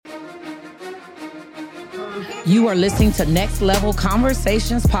You are listening to Next Level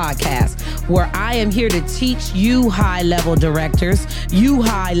Conversations podcast, where I am here to teach you high-level directors, you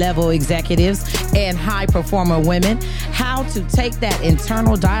high-level executives, and high-performer women how to take that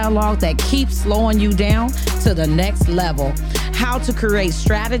internal dialogue that keeps slowing you down to the next level, how to create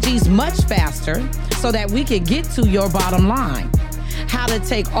strategies much faster so that we can get to your bottom line, how to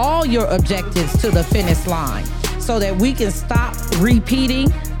take all your objectives to the finish line so that we can stop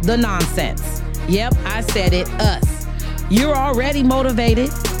repeating the nonsense. Yep, I said it, us. You're already motivated.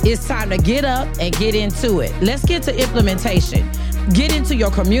 It's time to get up and get into it. Let's get to implementation. Get into your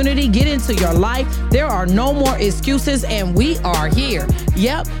community, get into your life. There are no more excuses, and we are here.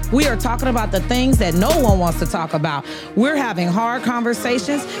 Yep, we are talking about the things that no one wants to talk about. We're having hard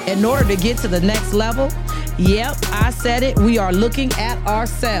conversations in order to get to the next level. Yep, I said it. We are looking at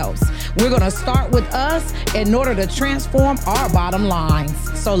ourselves. We're going to start with us in order to transform our bottom lines.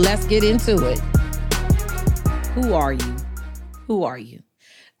 So let's get into it. Who are you? Who are you?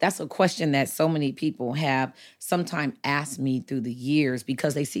 That's a question that so many people have sometimes asked me through the years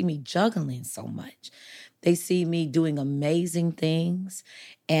because they see me juggling so much. They see me doing amazing things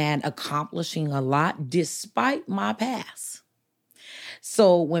and accomplishing a lot despite my past.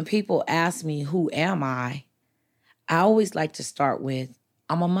 So when people ask me, who am I always like to start with,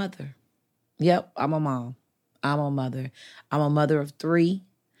 I'm a mother. Yep, I'm a mom. I'm a mother. I'm a mother of 3.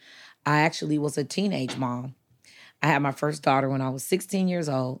 I actually was a teenage mom. I had my first daughter when I was 16 years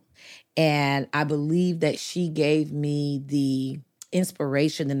old, and I believe that she gave me the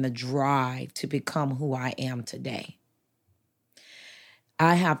inspiration and the drive to become who I am today.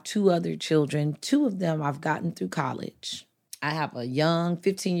 I have 2 other children. 2 of them I've gotten through college. I have a young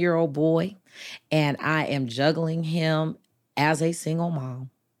 15-year-old boy, and I am juggling him as a single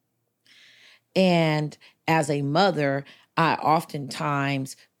mom. And as a mother, I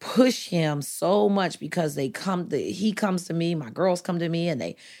oftentimes push him so much because he comes to me, my girls come to me, and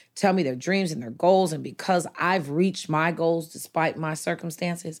they tell me their dreams and their goals. And because I've reached my goals despite my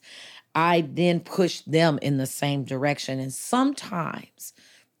circumstances, I then push them in the same direction. And sometimes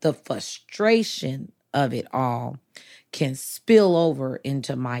the frustration of it all can spill over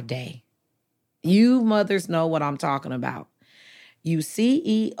into my day. You mothers know what I'm talking about. You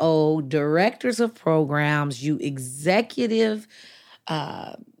CEO, directors of programs, you executive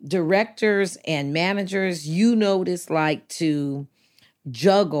directors and managers, you know what it's like to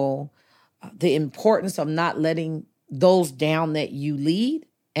juggle the importance of not letting those down that you lead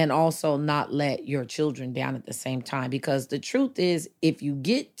and also not let your children down at the same time. Because the truth is, if you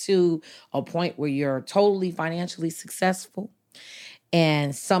get to a point where you're totally financially successful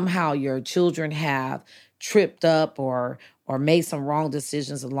and somehow your children have tripped up or made some wrong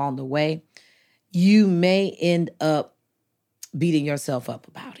decisions along the way, you may end up beating yourself up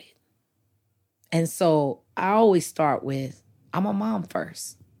about it. And so I always start with, I'm a mom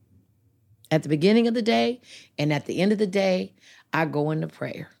first. At the beginning of the day and at the end of the day, I go into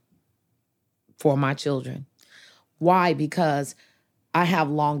prayer for my children. Why? Because I have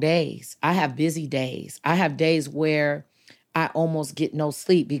long days. I have busy days. I have days where I almost get no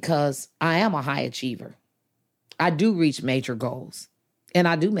sleep because I am a high achiever. I do reach major goals, and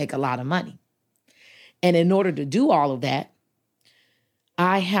I do make a lot of money. And in order to do all of that,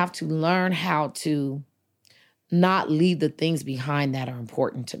 I have to learn how to not leave the things behind that are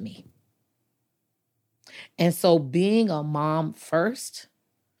important to me. And so being a mom first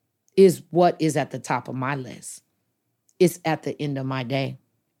is what is at the top of my list. It's at the end of my day.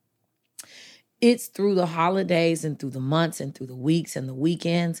 It's through the holidays and through the months and through the weeks and the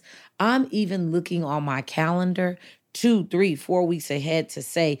weekends. I'm even looking on my calendar 2, 3, 4 weeks ahead to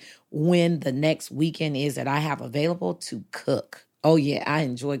say when the next weekend is that I have available to cook. Oh yeah, I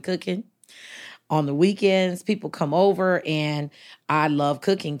enjoy cooking. On the weekends, people come over and I love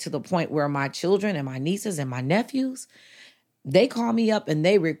cooking to the point where my children and my nieces and my nephews, they call me up and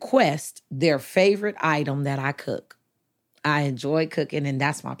they request their favorite item that I cook. I enjoy cooking, and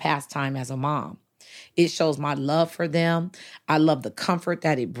that's my pastime as a mom. It shows my love for them. I love the comfort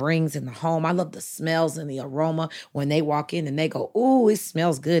that it brings in the home. I love the smells and the aroma when they walk in and they go, "Ooh, it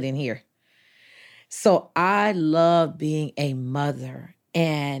smells good in here." So I love being a mother.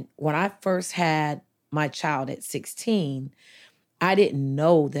 And when I first had my child at 16, I didn't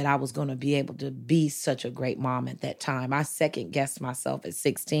know that I was going to be able to be such a great mom at that time. I second guessed myself at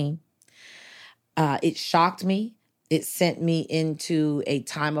 16. It shocked me. It sent me into a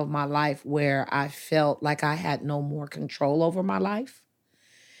time of my life where I felt like I had no more control over my life.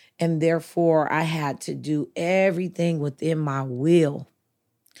 And therefore, I had to do everything within my will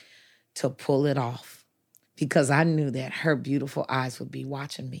to pull it off because I knew that her beautiful eyes would be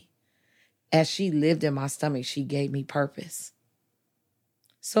watching me. as she lived in my stomach, she gave me purpose.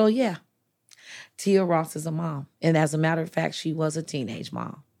 So yeah, Tia Ross is a mom. And as a matter of fact, she was a teenage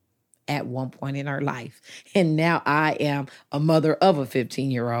mom at one point in her life. And now I am a mother of a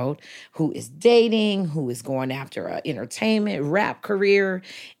 15-year-old who is dating, who is going after an entertainment rap career,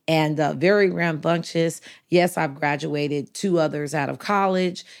 and very rambunctious. Yes, I've graduated 2 others out of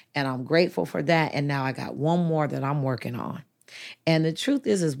college, and I'm grateful for that. And now I got one more that I'm working on. And the truth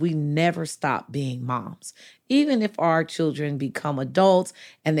is we never stop being moms. Even if our children become adults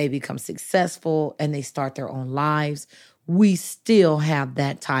and they become successful and they start their own lives, we still have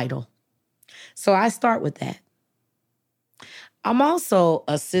that title. So I start with that. I'm also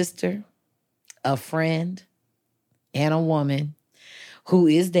a sister, a friend, and a woman who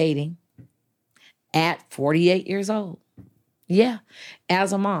is dating at 48 years old. Yeah,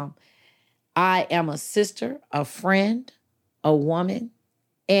 as a mom. I am a sister, a friend, a woman,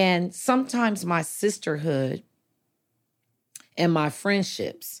 and sometimes my sisterhood and my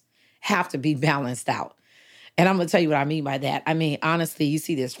friendships have to be balanced out. And I'm going to tell you what I mean by that. I mean, honestly, you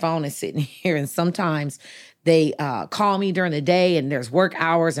see this phone is sitting here, and sometimes they call me during the day and there's work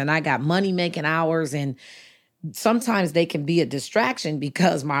hours and I got money making hours, and sometimes they can be a distraction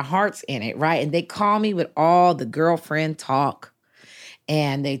because my heart's in it, right? And they call me with all the girlfriend talk.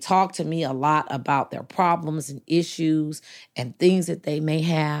 And they talk to me a lot about their problems and issues and things that they may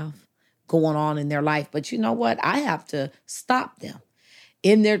have going on in their life. But you know what? I have to stop them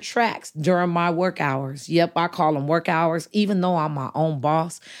in their tracks during my work hours. Yep, I call them work hours. Even though I'm my own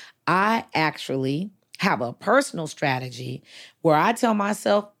boss, I actually have a personal strategy where I tell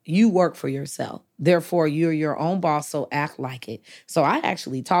myself, you work for yourself. Therefore, you're your own boss, so act like it. So I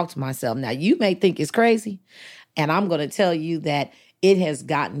actually talk to myself. Now, you may think it's crazy, and I'm going to tell you that it has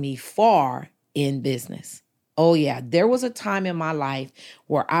gotten me far in business. Oh yeah, there was a time in my life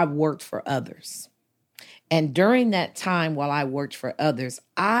where I worked for others. And during that time while I worked for others,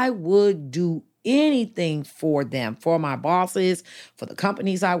 I would do anything for them, for my bosses, for the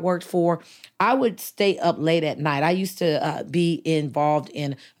companies I worked for. I would stay up late at night. I used to be involved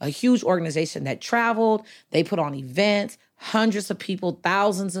in a huge organization that traveled. They put on events, hundreds of people,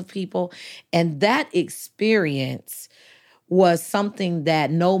 thousands of people. And that experience was something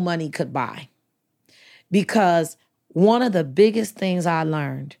that no money could buy. Because one of the biggest things I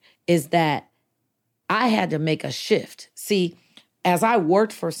learned is that I had to make a shift. See, as I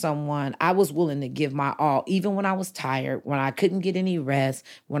worked for someone, I was willing to give my all, even when I was tired, when I couldn't get any rest,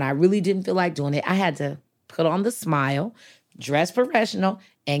 when I really didn't feel like doing it. I had to put on the smile, dress professional,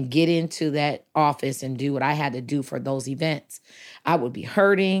 and get into that office and do what I had to do for those events. I would be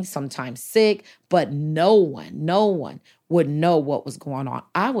hurting, sometimes sick, but no one would know what was going on.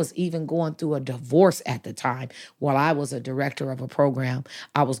 I was even going through a divorce at the time while I was a director of a program.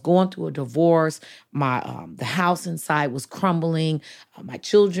 I was going through a divorce. My the house inside was crumbling. My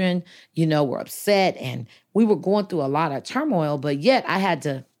children, were upset, and we were going through a lot of turmoil, but yet I had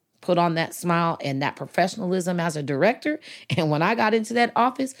to put on that smile and that professionalism as a director. And when I got into that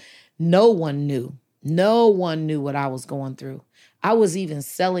office, no one knew. No one knew what I was going through. I was even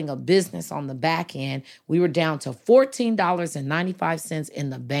selling a business on the back end. We were down to $14.95 in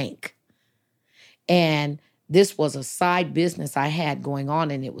the bank. And this was a side business I had going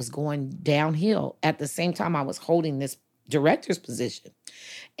on, and it was going downhill. At the same time, I was holding this director's position.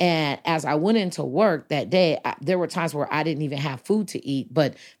 And as I went into work that day, there were times where I didn't even have food to eat,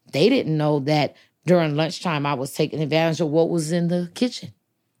 but they didn't know that during lunchtime I was taking advantage of what was in the kitchen.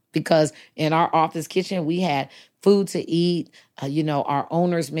 Because in our office kitchen, we had food to eat. Our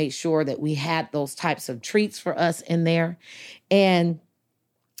owners made sure that we had those types of treats for us in there. And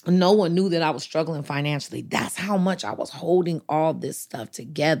no one knew that I was struggling financially. That's how much I was holding all this stuff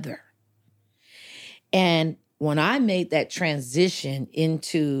together. And when I made that transition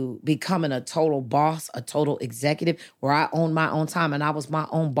into becoming a total boss, a total executive, where I owned my own time and I was my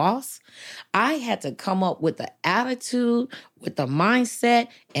own boss, I had to come up with the attitude, with the mindset,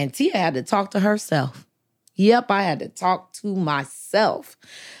 and Tia had to talk to herself. Yep, I had to talk to myself.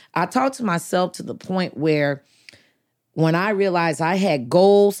 I talked to myself to the point where when I realized I had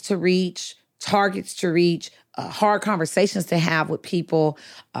goals to reach, targets to reach, hard conversations to have with people,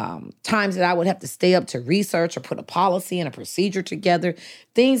 times that I would have to stay up to research or put a policy and a procedure together,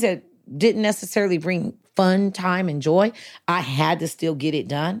 things that didn't necessarily bring fun, time, and joy. I had to still get it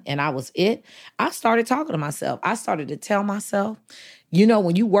done, and I was it. I started talking to myself. I started to tell myself,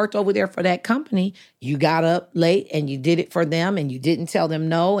 when you worked over there for that company, you got up late and you did it for them, and you didn't tell them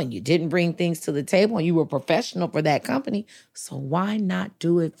no, and you didn't bring things to the table, and you were professional for that company. So why not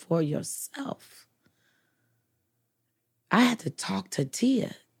do it for yourself? I had to talk to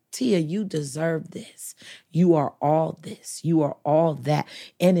Tia. Tia, you deserve this. You are all this. You are all that.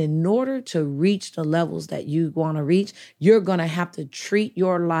 And in order to reach the levels that you want to reach, you're going to have to treat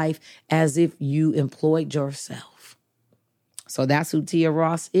your life as if you employed yourself. So that's who Tia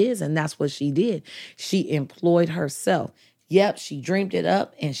Ross is, and that's what she did. She employed herself. Yep, she dreamed it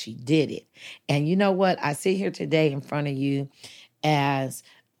up and she did it. And you know what? I sit here today in front of you as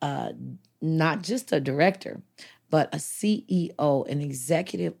not just a director, but a CEO, an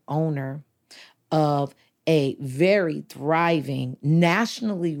executive owner of a very thriving,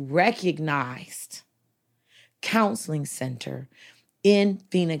 nationally recognized counseling center in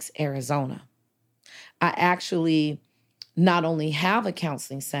Phoenix, Arizona. I actually not only have a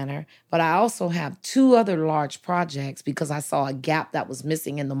counseling center, but I also have 2 other large projects because I saw a gap that was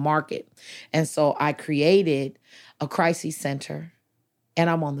missing in the market. And so I created a crisis center, and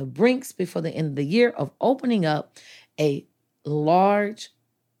I'm on the brinks before the end of the year of opening up a large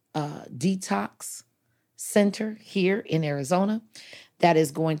detox center here in Arizona that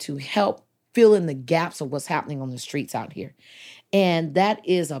is going to help fill in the gaps of what's happening on the streets out here. And that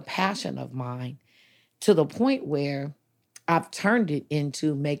is a passion of mine to the point where I've turned it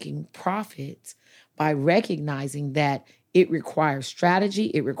into making profits by recognizing that it requires strategy.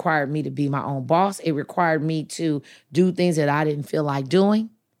 It required me to be my own boss. It required me to do things that I didn't feel like doing.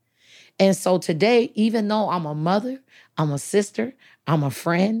 And so today, even though I'm a mother, I'm a sister, I'm a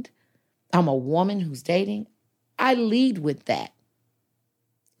friend, I'm a woman who's dating, I lead with that.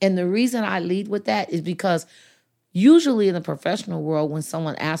 And the reason I lead with that is because usually in the professional world, when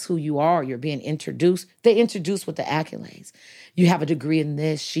someone asks who you are, you're being introduced, they introduce with the accolades. You have a degree in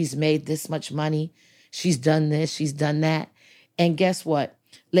this, she's made this much money, she's done this, she's done that. And guess what?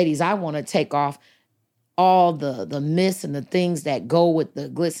 Ladies, I want to take off all the myths and the things that go with the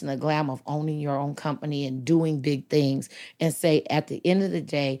glitz and the glam of owning your own company and doing big things and say, at the end of the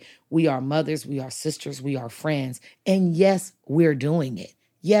day, we are mothers, we are sisters, we are friends. And yes, we're doing it.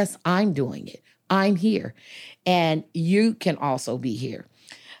 Yes, I'm doing it. I'm here. And you can also be here.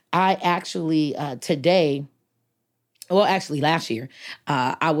 I actually last year,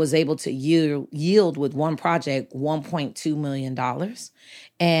 I was able to yield with one project $1.2 million.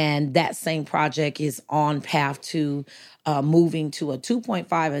 And that same project is on path to moving to a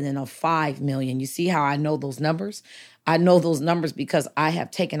 2.5 and then a 5 million. You see how I know those numbers? I know those numbers because I have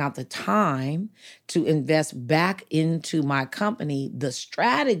taken out the time to invest back into my company, the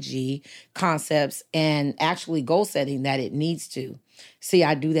strategy, concepts, and actually goal setting that it needs to. See,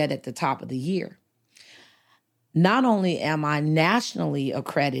 I do that at the top of the year. Not only am I nationally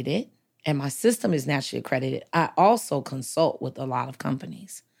accredited and my system is nationally accredited, I also consult with a lot of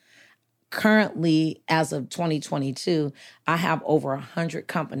companies. Currently, as of 2022, I have over 100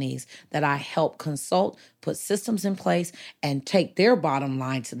 companies that I help consult, put systems in place, and take their bottom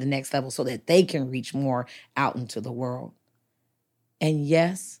line to the next level so that they can reach more out into the world. And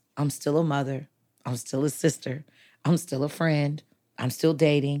yes, I'm still a mother. I'm still a sister. I'm still a friend. I'm still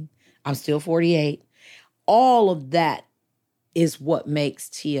dating. I'm still 48. All of that is what makes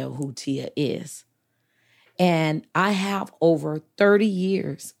Tia who Tia is. And I have over 30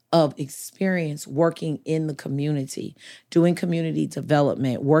 years of experience working in the community, doing community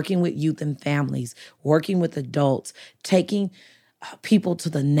development, working with youth and families, working with adults, taking people to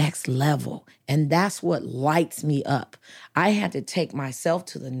the next level. And that's what lights me up. I had to take myself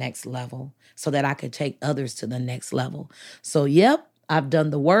to the next level so that I could take others to the next level. So, yep, I've done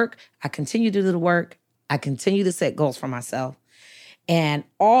the work. I continue to do the work. I continue to set goals for myself. And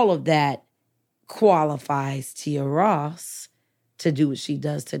all of that qualifies Tia Ross to do what she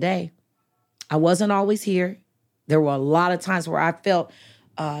does today. I wasn't always here. There were a lot of times where I felt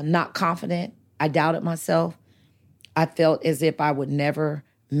not confident. I doubted myself. I felt as if I would never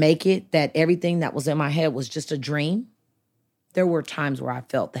make it, that everything that was in my head was just a dream. There were times where I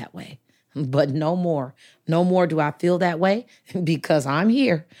felt that way, but no more. No more do I feel that way because I'm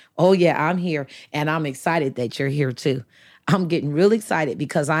here. Oh yeah, I'm here. And I'm excited that you're here too. I'm getting really excited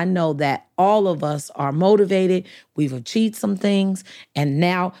because I know that all of us are motivated. We've achieved some things. And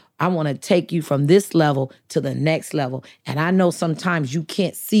now I want to take you from this level to the next level. And I know sometimes you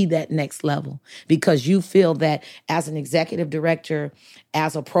can't see that next level because you feel that as an executive director,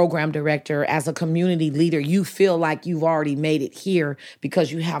 as a program director, as a community leader, you feel like you've already made it here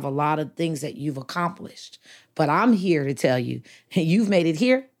because you have a lot of things that you've accomplished. But I'm here to tell you, you've made it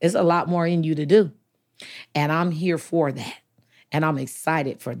here. There's a lot more in you to do. And I'm here for that. And I'm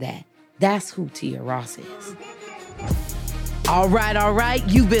excited for that. That's who Tia Ross is. All right.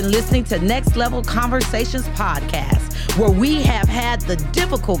 You've been listening to Next Level Conversations podcast, where we have had the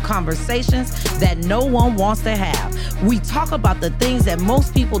difficult conversations that no one wants to have. We talk about the things that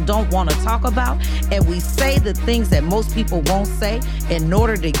most people don't want to talk about, and we say the things that most people won't say in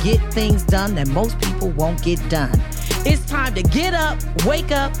order to get things done that most people won't get done. It's time to get up,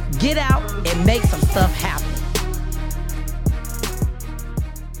 wake up, get out, and make some stuff happen.